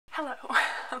Hello.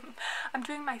 I'm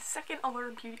doing my second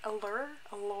Allure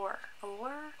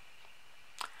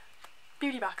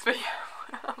beauty box video.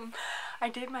 I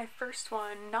did my first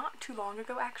one not too long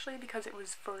ago actually, because it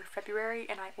was for February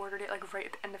and I ordered it like right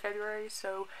at the end of February,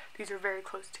 so these are very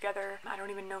close together. I don't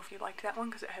even know if you liked that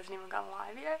one because it hasn't even gone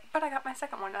live yet, but I got my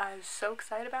second one and I was so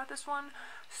excited about this one,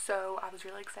 so I was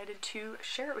really excited to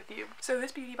share it with you. So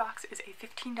this beauty box is a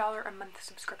 $15 a month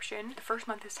subscription. The first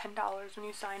month is $10 when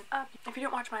you sign up. If you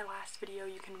didn't watch my last video,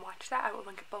 you can watch that. I will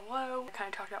link it below. I kind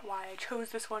of talked about why I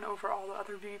chose this one over all the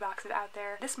other beauty boxes out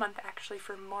there. This month actually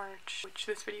for March, which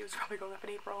this video is probably going up in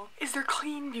April, is their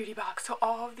clean beauty box. So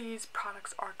all of these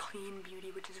products are clean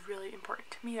beauty, which is really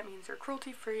important to me. That means they're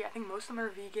cruelty-free. I think most of them are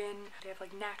vegan. They have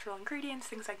like natural ingredients,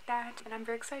 things like that, and I'm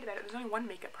very excited about it. There's only one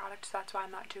makeup product, so that's why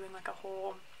I'm not doing like a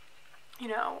whole, you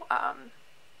know,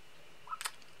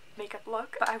 makeup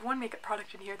look. But I have one makeup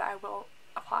product in here that I will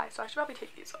apply, so I should probably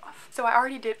take these off. So I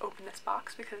already did open this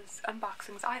box because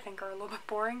unboxings I think are a little bit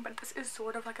boring, but this is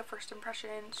sort of like a first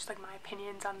impression, just like my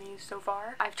opinions on these so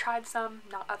far. I've tried some,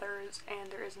 not others, and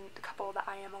there isn't a couple that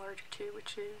I am allergic to,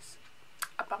 which is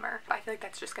a bummer. But I feel like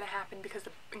that's just gonna happen because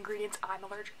the ingredients I'm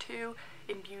allergic to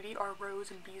in beauty are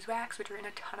rose and beeswax, which are in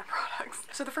a ton of products.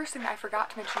 So the first thing that I forgot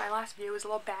to mention in my last video is a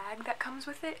little bag that comes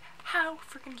with it. How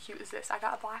freaking cute is this? I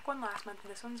got a black one last month and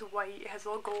this one's white. It has a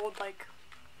little gold like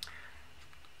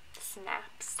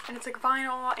snaps, and it's like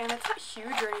vinyl, and it's not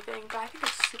huge or anything, but I think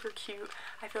it's super cute.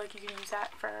 I feel like you could use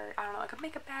that for, I don't know, like a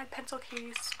makeup bag, pencil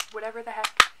case, whatever the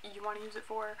heck you want to use it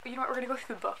for. But you know what, we're gonna go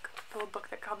through the book, the little book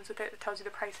that comes with it that tells you the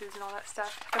prices and all that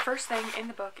stuff. The first thing in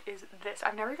the book is this.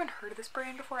 I've never even heard of this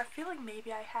brand before. I feel like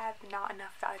maybe I have, not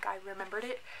enough that like I remembered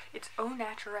it. It's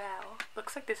Naturale.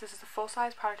 Looks like this is a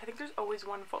full-size product. I think there's always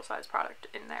one full-size product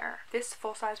in there. This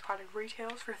full-size product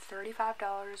retails for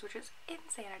 $35, which is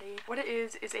insanity. What it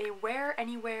is a Wear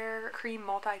Anywhere cream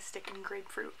multi-stick in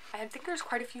grapefruit. I think there's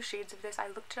quite a few shades of this. I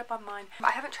looked it up online.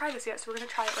 I haven't tried this yet, so we're gonna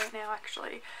try it right now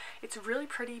actually. It's really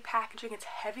pretty packaging. It's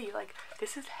heavy. Like,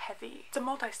 this is heavy. It's a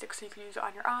multi-stick, so you can use it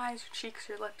on your eyes, your cheeks,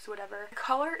 your lips, whatever. The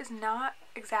color is not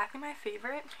exactly my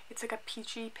favorite. It's like a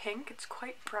peachy pink. It's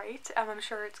quite bright. I'm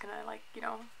sure it's gonna, like, you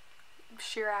know,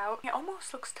 sheer out. It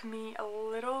almost looks to me a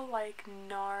little like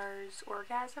NARS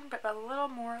Orgasm, but a little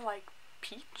more like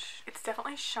peach. It's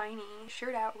definitely shiny,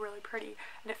 sheared out, really pretty,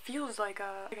 and it feels like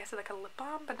a, like I said, like a lip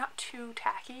balm, but not too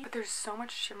tacky. But there's so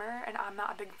much shimmer, and I'm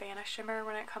not a big fan of shimmer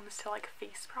when it comes to like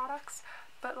face products.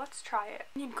 But let's try it.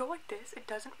 When you go like this, it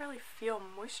doesn't really feel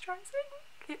moisturizing.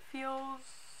 It feels,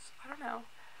 I don't know.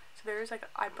 So there's like,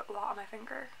 I put a lot on my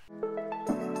finger.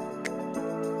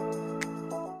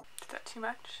 Is that too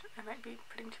much? I might be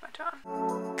putting too much on.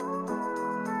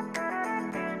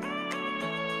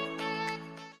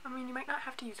 I mean, you might not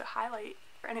have to use a highlight,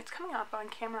 and it's coming up on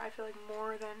camera, I feel like,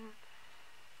 more than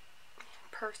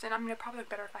person. I mean, it'd probably look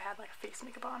better if I had like face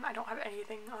makeup on. I don't have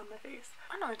anything on my face.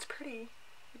 I don't know, it's pretty.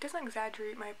 It doesn't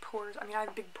exaggerate my pores. I mean, I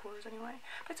have big pores anyway,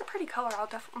 but it's a pretty color. I'll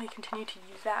definitely continue to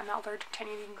use that. I'm not allergic to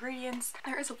any of the ingredients.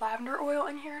 There is lavender oil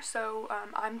in here, so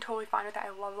I'm totally fine with that. I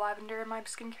love lavender in my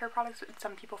skincare products, but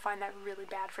some people find that really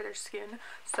bad for their skin,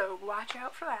 so watch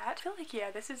out for that. I feel like,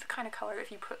 yeah, this is the kind of color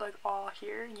if you put like all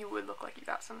here, you would look like you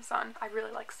got some sun. I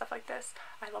really like stuff like this.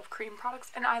 I love cream products,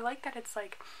 and I like that it's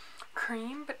like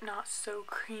cream, but not so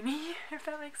creamy, if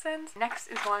that makes sense. Next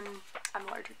is one I'm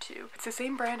allergic to. It's the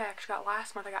same brand I actually got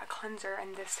last month. I got a cleanser,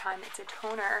 and this time it's a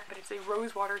toner, but it's a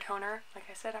rose water toner. Like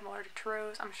I said, I'm allergic to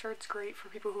rose. I'm sure it's great for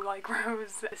people who like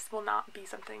rose. This will not be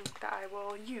something that I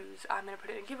will use. I'm gonna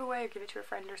put it in a giveaway or give it to a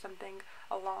friend or something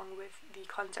along with the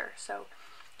cleanser, so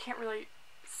can't really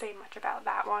say much about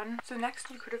that one. So next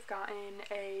you could have gotten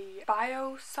a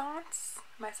BIOSSANCE,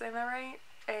 am I saying that right?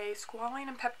 A Squalane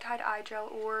and Peptide eye gel,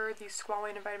 or the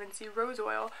Squalane and vitamin C rose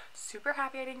oil. Super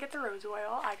happy I didn't get the rose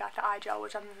oil. I got the eye gel,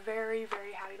 which I'm very,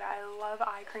 very happy about. I love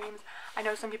eye creams. I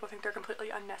know some people think they're completely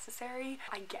unnecessary.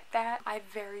 I get that. I have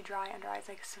very dry under eyes,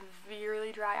 like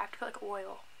severely dry. I have to put like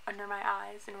oil under my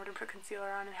eyes in order to put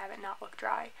concealer on and have it not look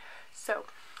dry. So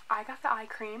I got the eye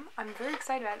cream. I'm very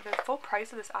excited about it. The full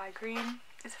price of this eye cream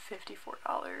is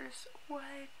 $54.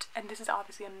 What? And this is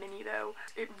obviously a mini though.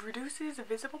 It reduces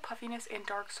visible puffiness and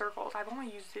dark circles. I've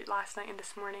only used it last night and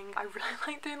this morning. I really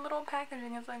like the little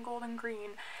packaging. It's like gold and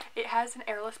green. It has an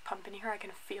airless pump in here. I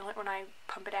can feel it when I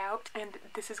pump it out, and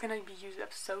this is going to be used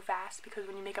up so fast because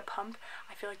when you make a pump,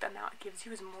 I feel like the amount it gives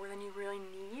you is more than you really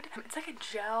need. It's like a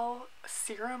gel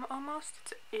serum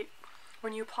almost.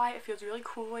 When you apply it, it feels really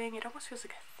cooling. It almost feels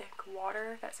like a thick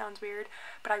water. That sounds weird,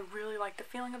 but I really like the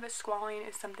feeling of it. Squalane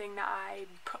is something that I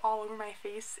put all over my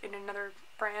face in another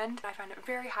brand. I find it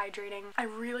very hydrating. I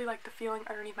really like the feeling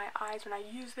underneath my eyes when I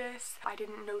use this. I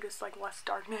didn't notice like less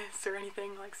darkness or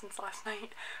anything like since last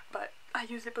night, but I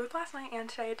used it both last night and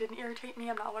today. It didn't irritate me.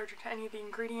 I'm not allergic to any of the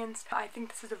ingredients. I think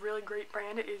this is a really great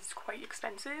brand. It is quite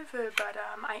expensive, but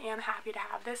I am happy to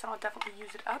have this, and I'll definitely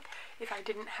use it up. If I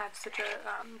didn't have such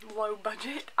a low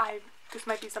budget, this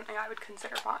might be something I would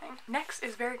consider buying. Next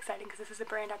is very exciting because this is a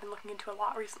brand I've been looking into a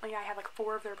lot recently. I have like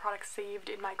 4 of their products saved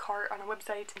in my cart on a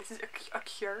website. This is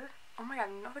Acure. Oh my god,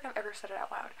 I don't think I've ever said it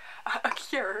out loud.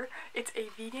 Acure. It's a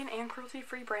vegan and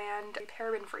cruelty-free brand,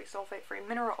 paraben-free, sulfate-free,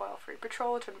 mineral oil-free,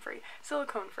 petroleum-free,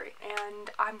 silicone-free, and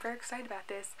I'm very excited about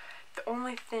this. The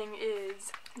only thing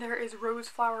is, there is rose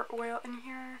flower oil in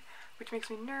here, which makes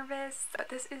me nervous, but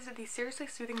this is the Seriously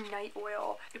Soothing Night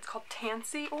Oil. It's called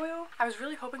Tansy oil. I was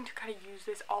really hoping to kind of use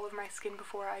this all over my skin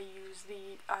before I use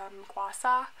the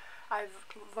Glossa. I've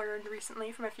learned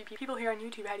recently from a few people here on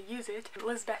YouTube how to use it.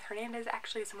 Elizabeth Hernandez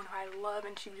actually is someone who I love,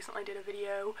 and she recently did a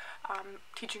video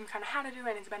teaching kind of how to do it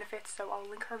and its benefits, so I'll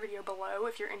link her video below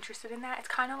if you're interested in that. It's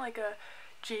kind of like a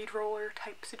jade roller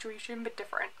type situation, but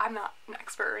different. I'm not an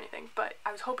expert or anything, but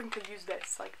I was hoping to use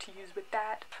this, like to use with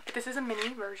that. But this is a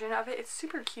mini version of it. It's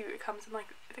super cute. It comes in like,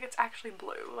 I think it's actually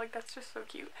blue. Like that's just so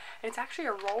cute. And it's actually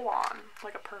a roll-on,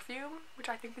 like a perfume, which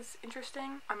I think is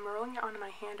interesting. I'm rolling it onto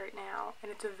my hand right now,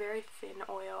 and it's a very thin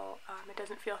oil. It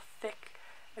doesn't feel thick.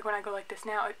 Like when I go like this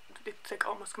now, it's like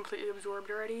almost completely absorbed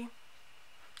already.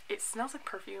 It smells like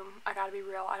perfume, I gotta be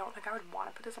real. I don't think I would want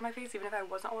to put this on my face even if I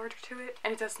wasn't allergic to it.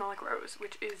 And it does smell like rose,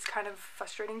 which is kind of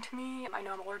frustrating to me. I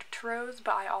know I'm allergic to rose,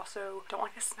 but I also don't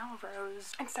like the smell of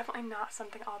rose. It's definitely not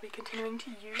something I'll be continuing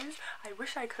to use. I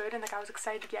wish I could, and like I was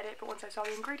excited to get it, but once I saw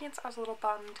the ingredients, I was a little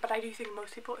bummed. But I do think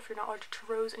most people, if you're not allergic to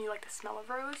rose and you like the smell of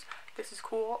rose, this is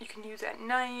cool. You can use it at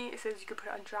night. It says you could put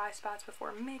it on dry spots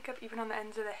before makeup, even on the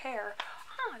ends of the hair.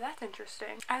 Huh, that's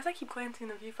interesting. As I keep glancing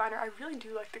in the viewfinder, I really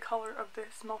do like the color of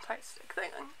this multi-stick thing.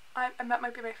 That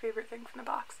might be my favorite thing from the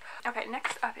box. Okay,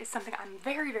 next up is something I'm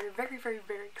very, very, very, very,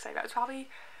 very excited about. It's probably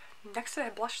next to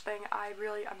that blush thing. I'm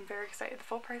very excited. The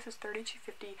full price is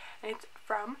 $32.50, and it's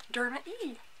from Derma,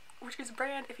 which is a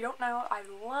brand, if you don't know, I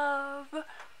love.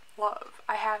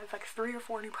 I have like 3 or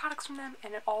 4 new products from them,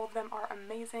 and all of them are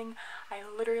amazing. I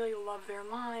literally love their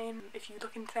line. If you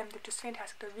look into them, they're just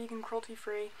fantastic. They're vegan,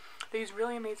 cruelty-free. They use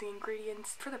really amazing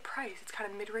ingredients. For the price, it's kind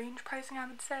of mid-range pricing, I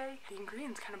would say. The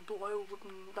ingredients kind of blow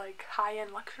like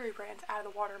high-end luxury brands out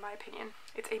of the water, in my opinion.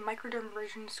 It's a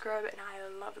Microdermabrasion scrub, and I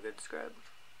love a good scrub.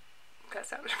 That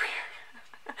sounded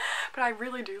weird. But I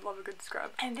really do love a good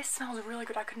scrub. And this smells really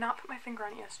good. I could not put my finger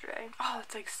on it yesterday. Oh,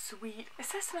 it's like sweet. It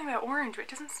says something about orange, but it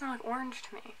doesn't smell like orange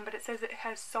to me. But it says it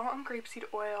has salt and grapeseed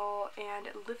oil, and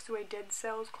it lifts away dead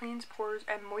cells, cleans pores,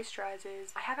 and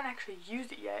moisturizes. I haven't actually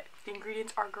used it yet. The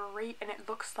ingredients are great, and it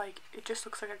just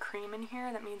looks like a cream in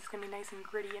here. That means it's gonna be nice and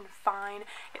gritty and fine.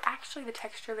 It actually, the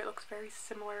texture of it looks very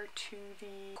similar to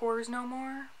the Pores No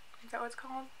More. Is that what it's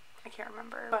called? I can't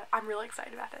remember, but I'm really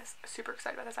excited about this. Super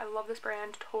excited about this. I love this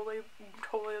brand. Totally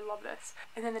love this.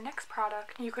 And then the next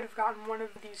product, you could have gotten one of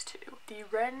these two. The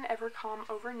Ren Evercalm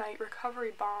Overnight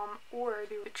Recovery Balm or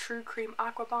the True Cream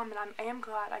Aqua Balm, and I am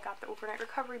glad I got the Overnight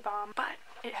Recovery Balm, but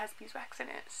it has beeswax in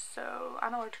it, so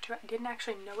I'm allergic to it. I didn't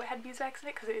actually know it had beeswax in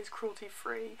it because it is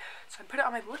cruelty-free. So I put it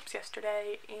on my lips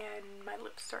yesterday, and my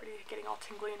lips started getting all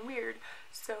tingly and weird.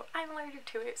 So I'm allergic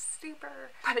to it,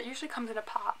 super. But it usually comes in a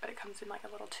pot, but it comes in like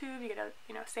a little tube. You get a,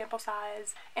 sample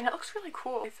size, and it looks really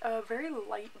cool. It's a very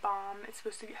light balm. It's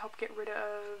supposed to help get rid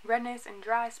of redness and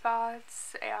dry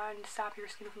spots and stop your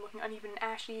skin from looking uneven and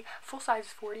ashy. Full size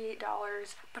is $48,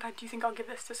 but I do think I'll give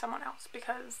this to someone else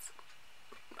because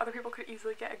other people could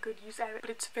easily get a good use out of it,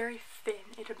 but it's very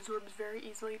thin. It absorbs very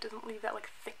easily. It doesn't leave that like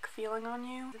thick feeling on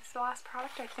you. This is the last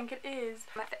product. I think it is.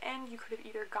 At the end, you could have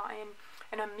either gotten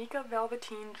an Amika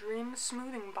Velveteen Dream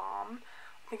Smoothing Balm,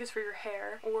 I think it's for your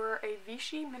hair, or a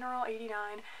Vichy Mineral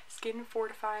 89 Skin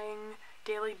Fortifying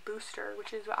Daily Booster,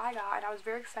 which is what I got, and I was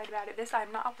very excited about it. This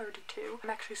I'm not allergic to. I'm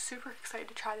actually super excited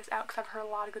to try this out because I've heard a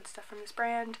lot of good stuff from this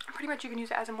brand. Pretty much you can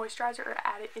use it as a moisturizer or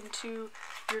add it into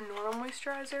your normal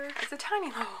moisturizer. It's a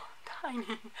tiny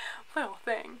little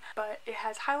thing, but it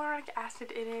has hyaluronic acid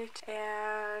in it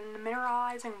and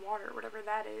mineralizing water, whatever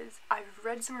that is. I've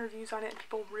read some reviews on it and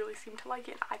people really seem to like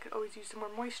it. I could always use some more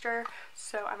moisture,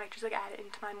 so I might just like add it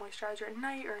into my moisturizer at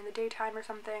night or in the daytime or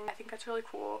something. I think that's really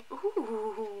cool.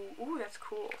 Ooh, that's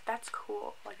cool. That's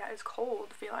cool. Like, that is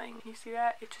cold feeling. You see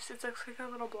that? It looks like a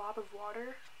little blob of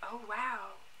water. Oh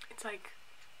wow. It's like,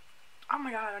 oh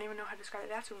my god, I don't even know how to describe it.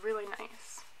 That's really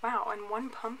nice. Wow, and one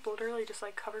pump literally just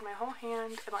like covered my whole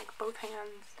hand and like both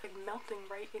hands, like melting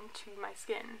right into my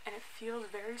skin. And it feels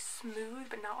very smooth,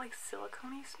 but not like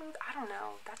silicone-y smooth. I don't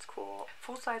know. That's cool.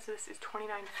 Full size of this is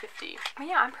 $29.50. But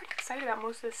yeah, I'm pretty excited about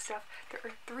most of this stuff. There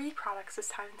are 3 products this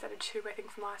time instead of 2, I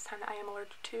think, from last time that I am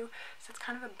allergic to. So it's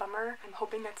kind of a bummer. I'm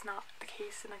hoping that's not the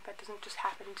case and like that doesn't just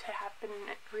happen to happen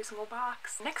in every single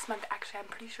box. Next month, actually,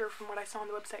 I'm pretty sure from what I saw on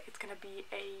the website, it's going to be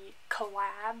a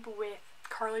collab with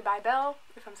Carly Bybel,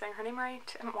 if I'm saying her name right.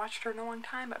 I haven't watched her in a long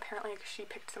time, but apparently she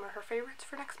picked some of her favorites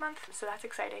for next month, so that's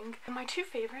exciting. And my 2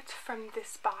 favorites from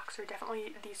this box are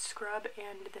definitely the scrub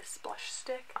and this blush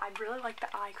stick. I really like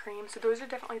the eye cream, so those are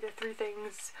definitely the 3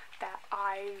 things that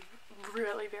I'm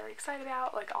really very excited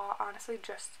about. Like, honestly,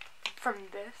 just from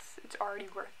this, it's already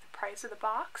worth the price of the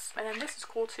box. And then this is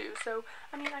cool too. So,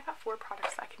 I mean, I got 4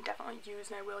 products that I can definitely use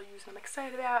and I will use and I'm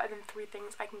excited about, and then 3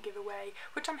 things I can give away,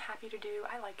 which I'm happy to do.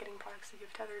 I like getting products to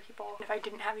give to other people. And if I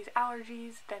didn't have these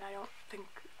allergies, then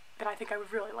I think I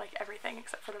would really like everything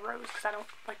except for the rose, because I don't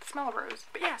like the smell of rose.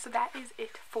 But yeah, so that is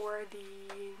it for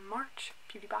the March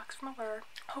beauty box from Allure.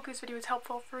 Hope this video was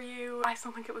helpful for you. I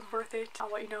still think it was worth it.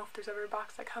 I'll let you know if there's ever a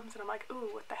box that comes and I'm like, ooh,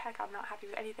 what the heck, I'm not happy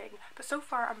with anything. But so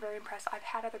far, I'm very impressed. I've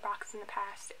had other boxes in the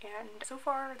past, and so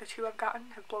far, the 2 I've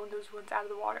gotten have blown those ones out of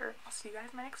the water. I'll see you guys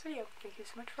in my next video. Thank you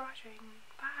so much for watching.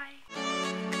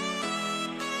 Bye!